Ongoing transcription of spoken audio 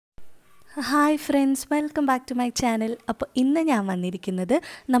Hi friends, welcome back to my channel. അപ്പോൾ ഇന്ന് ഞാൻ വന്നിരിക്കുന്നത്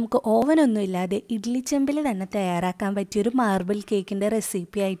നമുക്ക് ഓവനൊന്നും ഇല്ലാതെ ഇഡ്ലി ചെമ്പിൽ തന്നെ തയ്യാറാക്കാൻ പറ്റിയ ഒരു മാർബിൾ കേക്കിൻ്റെ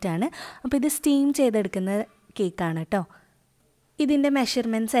റെസിപ്പി ആയിട്ടാണ്. അപ്പോൾ ഇത് സ്റ്റീം ചെയ്തെടുക്കുന്ന കേക്കാണ് കേട്ടോ. ഇതിൻ്റെ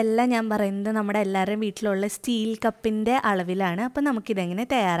മെഷർമെൻറ്റ്സ് എല്ലാം ഞാൻ പറയുന്നത് നമ്മുടെ എല്ലാവരുടെയും വീട്ടിലുള്ള സ്റ്റീൽ കപ്പിൻ്റെ അളവിലാണ്. അപ്പോൾ നമുക്കിതെങ്ങനെ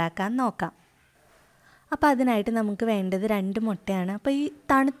തയ്യാറാക്കാൻ നോക്കാം. അപ്പോൾ അതിനായിട്ട് നമുക്ക് വേണ്ടത് 2 മുട്ടയാണ്. അപ്പോൾ ഈ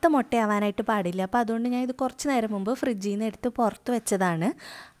തണുത്ത മുട്ടയാവാനായിട്ട് പാടില്ല. അപ്പോൾ അതുകൊണ്ട് ഞാൻ ഇത് കുറച്ച് നേരം മുമ്പ് ഫ്രിഡ്ജിൽ നിന്ന് എടുത്ത് പുറത്ത് വെച്ചതാണ്.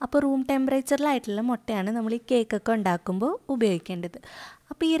 അപ്പോൾ റൂം ടെമ്പറേച്ചറിലായിട്ടുള്ള മുട്ടയാണ് നമ്മൾ ഈ കേക്കൊക്കെ ഉണ്ടാക്കുമ്പോൾ ഉപയോഗിക്കേണ്ടത്.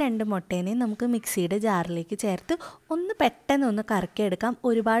 അപ്പോൾ ഈ 2 മുട്ടേനെ നമുക്ക് മിക്സിയുടെ ജാറിലേക്ക് ചേർത്ത് പെട്ടെന്ന് കറക്കിയെടുക്കാം.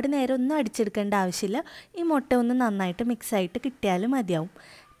 ഒരുപാട് നേരം ഒന്നും അടിച്ചെടുക്കേണ്ട ആവശ്യമില്ല. ഈ മുട്ട ഒന്ന് നന്നായിട്ട് മിക്സായിട്ട് കിട്ടിയാലും മതിയാവും.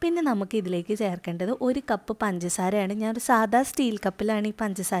 പിന്നെ നമുക്ക് ഇതിലേക്ക് ചേർക്കേണ്ടത് 1 കപ്പ് പഞ്ചസാരയാണ്. ഞാനൊരു സാധാ സ്റ്റീൽ കപ്പിലാണ് ഈ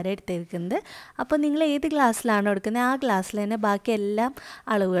പഞ്ചസാര എടുത്തിരിക്കുന്നത്. അപ്പോൾ നിങ്ങൾ ഏത് ഗ്ലാസ്സിലാണോ എടുക്കുന്നത് ആ ഗ്ലാസ്സിൽ തന്നെ ബാക്കി എല്ലാ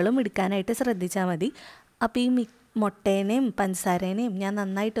അളവുകളും എടുക്കാനായിട്ട് ശ്രദ്ധിച്ചാൽ മതി. അപ്പോൾ ഈ മുട്ടേനെയും പഞ്ചസാരേനെയും ഞാൻ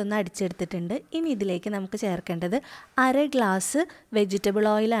നന്നായിട്ടൊന്ന് അടിച്ചെടുത്തിട്ടുണ്ട്. ഇനി ഇതിലേക്ക് നമുക്ക് ചേർക്കേണ്ടത് 1/2 ഗ്ലാസ് വെജിറ്റബിൾ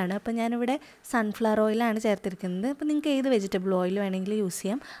ഓയിലാണ്. അപ്പോൾ ഞാനിവിടെ സൺഫ്ലവർ ഓയിലാണ് ചേർത്തിരിക്കുന്നത്. അപ്പോൾ നിങ്ങൾക്ക് ഏത് വെജിറ്റബിൾ ഓയിൽ വേണമെങ്കിലും യൂസ്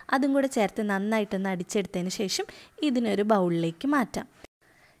ചെയ്യാം. അതും കൂടെ ചേർത്ത് നന്നായിട്ടൊന്ന് അടിച്ചെടുത്തതിന് ശേഷം ഇതിനൊരു ബൗളിലേക്ക് മാറ്റാം.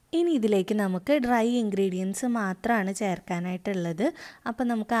 ഇനി ഇതിലേക്ക് നമുക്ക് ഡ്രൈ ഇൻഗ്രീഡിയൻസ് മാത്രമാണ് ചേർക്കാനായിട്ടുള്ളത്. അപ്പോൾ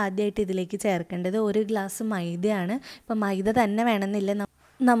നമുക്ക് ആദ്യമായിട്ട് ഇതിലേക്ക് ചേർക്കേണ്ടത് 1 ഗ്ലാസ് മൈദയാണ്. ഇപ്പോൾ മൈദ തന്നെ വേണമെന്നില്ല,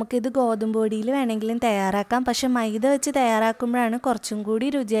 നമുക്കിത് ഗോതമ്പ് പൊടിയിൽ വേണമെങ്കിലും തയ്യാറാക്കാം. പക്ഷേ മൈദ വെച്ച് തയ്യാറാക്കുമ്പോഴാണ് കുറച്ചും കൂടി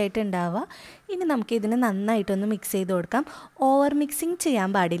രുചിയായിട്ട് ഉണ്ടാവുക. ഇനി നമുക്കിതിന് നന്നായിട്ടൊന്ന് മിക്സ് ചെയ്ത് കൊടുക്കാം. ഓവർ മിക്സിങ്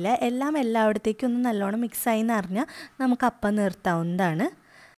ചെയ്യാൻ പാടില്ല. എല്ലാം എല്ലായിടത്തേക്കും ഒന്ന് നല്ലോണം മിക്സായി എന്ന് അറിഞ്ഞാൽ നമുക്ക് അപ്പം നിർത്താവുന്നതാണ്.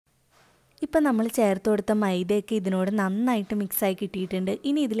 ഇപ്പം നമ്മൾ ചേർത്ത് കൊടുത്ത മൈദയൊക്കെ ഇതിനോട് നന്നായിട്ട് മിക്സായി കിട്ടിയിട്ടുണ്ട്.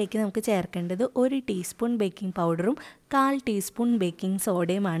 ഇനി ഇതിലേക്ക് നമുക്ക് ചേർക്കേണ്ടത് 1 ടീസ്പൂൺ ബേക്കിംഗ് പൗഡറും 1/4 ടീസ്പൂൺ ബേക്കിംഗ്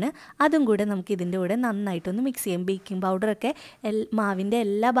സോഡയുമാണ്. അതും കൂടെ നമുക്ക് ഇതിൻ്റെ കൂടെ നന്നായിട്ടൊന്ന് മിക്സ് ചെയ്യാം. ബേക്കിംഗ് പൗഡറൊക്കെ മാവിൻ്റെ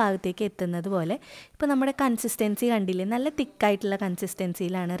എല്ലാ ഭാഗത്തേക്കും എത്തുന്നത് പോലെ. ഇപ്പോൾ നമ്മുടെ കൺസിസ്റ്റൻസി കണ്ടില്ലേ, നല്ല തിക്കായിട്ടുള്ള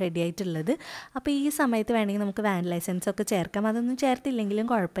കൺസിസ്റ്റൻസിയിലാണ് റെഡി ആയിട്ടുള്ളത്. അപ്പോൾ ഈ സമയത്ത് വേണമെങ്കിൽ നമുക്ക് വാനില എസൻസ് ഒക്കെ ചേർക്കാം. അതൊന്നും ചേർത്തില്ലെങ്കിലും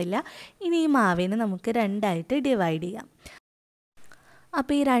കുഴപ്പമില്ല. ഇനി ഈ മാവിനെ നമുക്ക് 2ആയിട്ട് ഡിവൈഡ് ചെയ്യാം.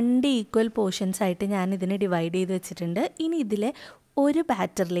 അപ്പോൾ ഈ 2 ഈക്വൽ പോർഷൻസായിട്ട് ഞാനിതിനെ ഡിവൈഡ് ചെയ്ത് വെച്ചിട്ടുണ്ട്. ഇനി ഇതിലെ ഒരു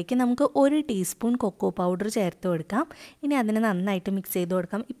ബാറ്ററിലേക്ക് നമുക്ക് 1 ടീസ്പൂൺ കൊക്കോ പൗഡർ ചേർത്ത് കൊടുക്കാം. ഇനി അതിനെ നന്നായിട്ട് മിക്സ് ചെയ്ത്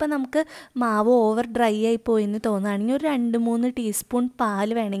കൊടുക്കാം. ഇപ്പം നമുക്ക് മാവ് ഓവർ ഡ്രൈ ആയി പോയെന്ന് തോന്നുകയാണെങ്കിൽ ഒരു 2-3 ടീസ്പൂൺ പാൽ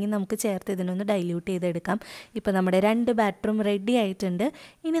വേണമെങ്കിൽ നമുക്ക് ചേർത്ത് ഇതിനൊന്ന് ഡൈല്യൂട്ട് ചെയ്തെടുക്കാം. ഇപ്പോൾ നമ്മുടെ 2 ബാറ്ററും റെഡി ആയിട്ടുണ്ട്.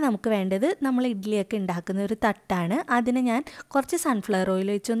 ഇനി നമുക്ക് വേണ്ടത് നമ്മൾ ഇഡ്ഡലിയൊക്കെ ഉണ്ടാക്കുന്ന ഒരു തട്ടാണ്. അതിന് ഞാൻ കുറച്ച് സൺഫ്ലവർ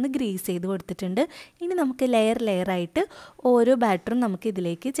ഓയിൽ വെച്ചൊന്ന് ഗ്രീസ് ചെയ്ത് കൊടുത്തിട്ടുണ്ട്. ഇനി നമുക്ക് ലെയറായിട്ട് ഓരോ ബാറ്ററും നമുക്ക്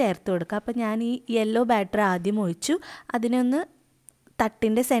ഇതിലേക്ക് ചേർത്ത് കൊടുക്കാം. അപ്പോൾ ഞാൻ ഈ യെല്ലോ ബാറ്റർ ആദ്യം ഒഴിച്ചു. അതിനൊന്ന്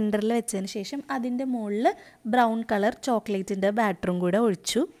തട്ടിൻ്റെ സെൻറ്ററിൽ വെച്ചതിന് ശേഷം അതിൻ്റെ മുകളിൽ ബ്രൗൺ കളർ ചോക്ലേറ്റിൻ്റെ ബാറ്ററും കൂടെ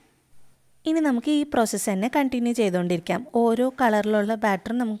ഒഴിച്ചു. ഇനി നമുക്ക് ഈ പ്രോസസ്സ് തന്നെ കണ്ടിന്യൂ ചെയ്തുകൊണ്ടിരിക്കാം. ഓരോ കളറിലുള്ള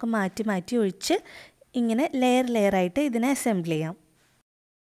ബാറ്ററും നമുക്ക് മാറ്റി മാറ്റി ഒഴിച്ച് ഇങ്ങനെ ലെയറായിട്ട് ഇതിനെ അസംബിൾ ചെയ്യാം.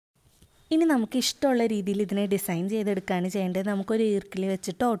 ഇനി നമുക്ക് ഇഷ്ടമുള്ള രീതിയിൽ ഇതിനെ ഡിസൈൻ ചെയ്തെടുക്കുകയാണ് ചെയ്യേണ്ടത്. നമുക്കൊരു ഈർക്കിലി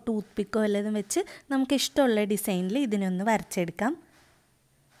വെച്ചിട്ടോ ടൂത്ത് പിക്കോ വല്ലതും വെച്ച് നമുക്ക് ഇഷ്ടമുള്ള ഡിസൈനിൽ ഇതിനൊന്ന് വരച്ചെടുക്കാം.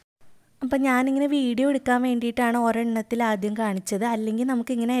 അപ്പം ഞാനിങ്ങനെ വീഡിയോ എടുക്കാൻ വേണ്ടിയിട്ടാണ് ഒരെണ്ണത്തിൽ ആദ്യം കാണിച്ചത്. അല്ലെങ്കിൽ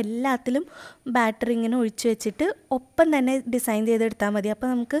നമുക്കിങ്ങനെ എല്ലാത്തിലും ബാറ്ററി ഇങ്ങനെ ഒഴിച്ച് വെച്ചിട്ട് ഒപ്പം തന്നെ ഡിസൈൻ ചെയ്തെടുത്താൽ മതി.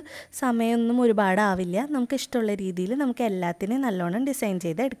 അപ്പോൾ നമുക്ക് സമയമൊന്നും ഒരുപാടാവില്ല. നമുക്ക് ഇഷ്ടമുള്ള രീതിയിൽ നമുക്ക് എല്ലാത്തിനും നല്ലോണം ഡിസൈൻ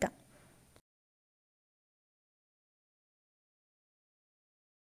ചെയ്തെടുക്കാം.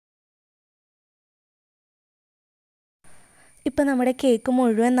 ഇപ്പോൾ നമ്മുടെ കേക്ക്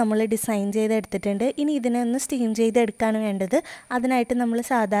മുഴുവൻ നമ്മൾ ഡിസൈൻ ചെയ്തെടുത്തിട്ടുണ്ട്. ഇനി ഇതിനെ ഒന്ന് സ്റ്റീം ചെയ്തെടുക്കുകയാണ് വേണ്ടത്. അതിനായിട്ട് നമ്മൾ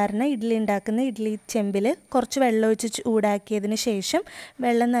സാധാരണ ഇഡ്ഡലി ഉണ്ടാക്കുന്ന ഇഡ്ഡലി ചെമ്പിൽ കുറച്ച് വെള്ളം ഒഴിച്ച് ചൂടാക്കിയതിന് ശേഷം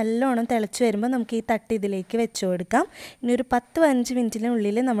വെള്ളം നല്ലോണം തിളച്ച് വരുമ്പോൾ നമുക്ക് ഈ തട്ട് ഇതിലേക്ക് വെച്ച് കൊടുക്കാം. ഇനി ഒരു 10-15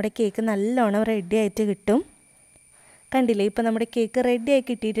 മിനിറ്റിനുള്ളിൽ നമ്മുടെ കേക്ക് നല്ലോണം റെഡി ആയിട്ട് കിട്ടും. കണ്ടില്ലേ, ഇപ്പോൾ നമ്മുടെ കേക്ക് റെഡി ആയി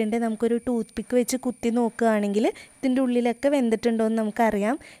കിട്ടിയിട്ടുണ്ട്. നമുക്കൊരു ടൂത്ത് പിക്ക് വെച്ച് കുത്തി നോക്കുകയാണെങ്കിൽ ഇതിൻ്റെ ഉള്ളിലൊക്കെ വെന്തിട്ടുണ്ടോ എന്ന്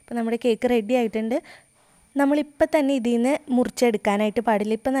നമുക്കറിയാം. ഇപ്പോൾ നമ്മുടെ കേക്ക് റെഡി ആയിട്ടുണ്ട്. നമ്മളിപ്പോൾ തന്നെ ഇതിൽ നിന്ന് മുറിച്ചെടുക്കാനായിട്ട്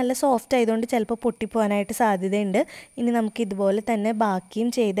പാടില്ല. ഇപ്പം നല്ല സോഫ്റ്റ് ആയതുകൊണ്ട് ചിലപ്പോൾ പൊട്ടിപ്പോകാനായിട്ട് സാധ്യതയുണ്ട്. ഇനി നമുക്ക് ഇതുപോലെ തന്നെ ബാക്കിയും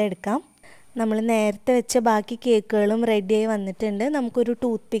ചെയ്തെടുക്കാം. നമ്മൾ നേരത്തെ വെച്ച ബാക്കി കേക്കുകളും റെഡിയായി വന്നിട്ടുണ്ട്. നമുക്കൊരു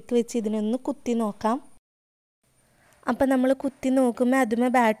ടൂത്ത് പിക്ക് വെച്ച് ഇതിനൊന്ന് കുത്തി നോക്കാം. അപ്പം നമ്മൾ കുത്തി നോക്കുമ്പോൾ അതുമേ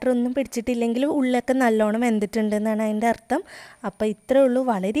ബാറ്റർ ഒന്നും പിടിച്ചിട്ടില്ലെങ്കിൽ ഉള്ളൊക്കെ നല്ലോണം വെന്തിട്ടുണ്ടെന്നാണ് അതിൻ്റെ അർത്ഥം. അപ്പോൾ ഇത്രയേ ഉള്ളൂ.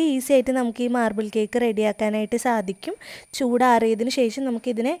 വളരെ ഈസി ആയിട്ട് നമുക്ക് ഈ മാർബിൾ കേക്ക് റെഡിയാക്കാനായിട്ട് സാധിക്കും. ചൂടാറിയതിന് ശേഷം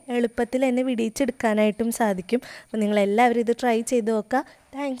നമുക്കിതിനെ എളുപ്പത്തിൽ തന്നെ വിടിയിച്ചെടുക്കാനായിട്ടും സാധിക്കും. അപ്പോൾ നിങ്ങളെല്ലാവരും ഇത് ട്രൈ ചെയ്ത് നോക്കുക.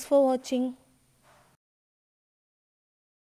 Thanks for watching.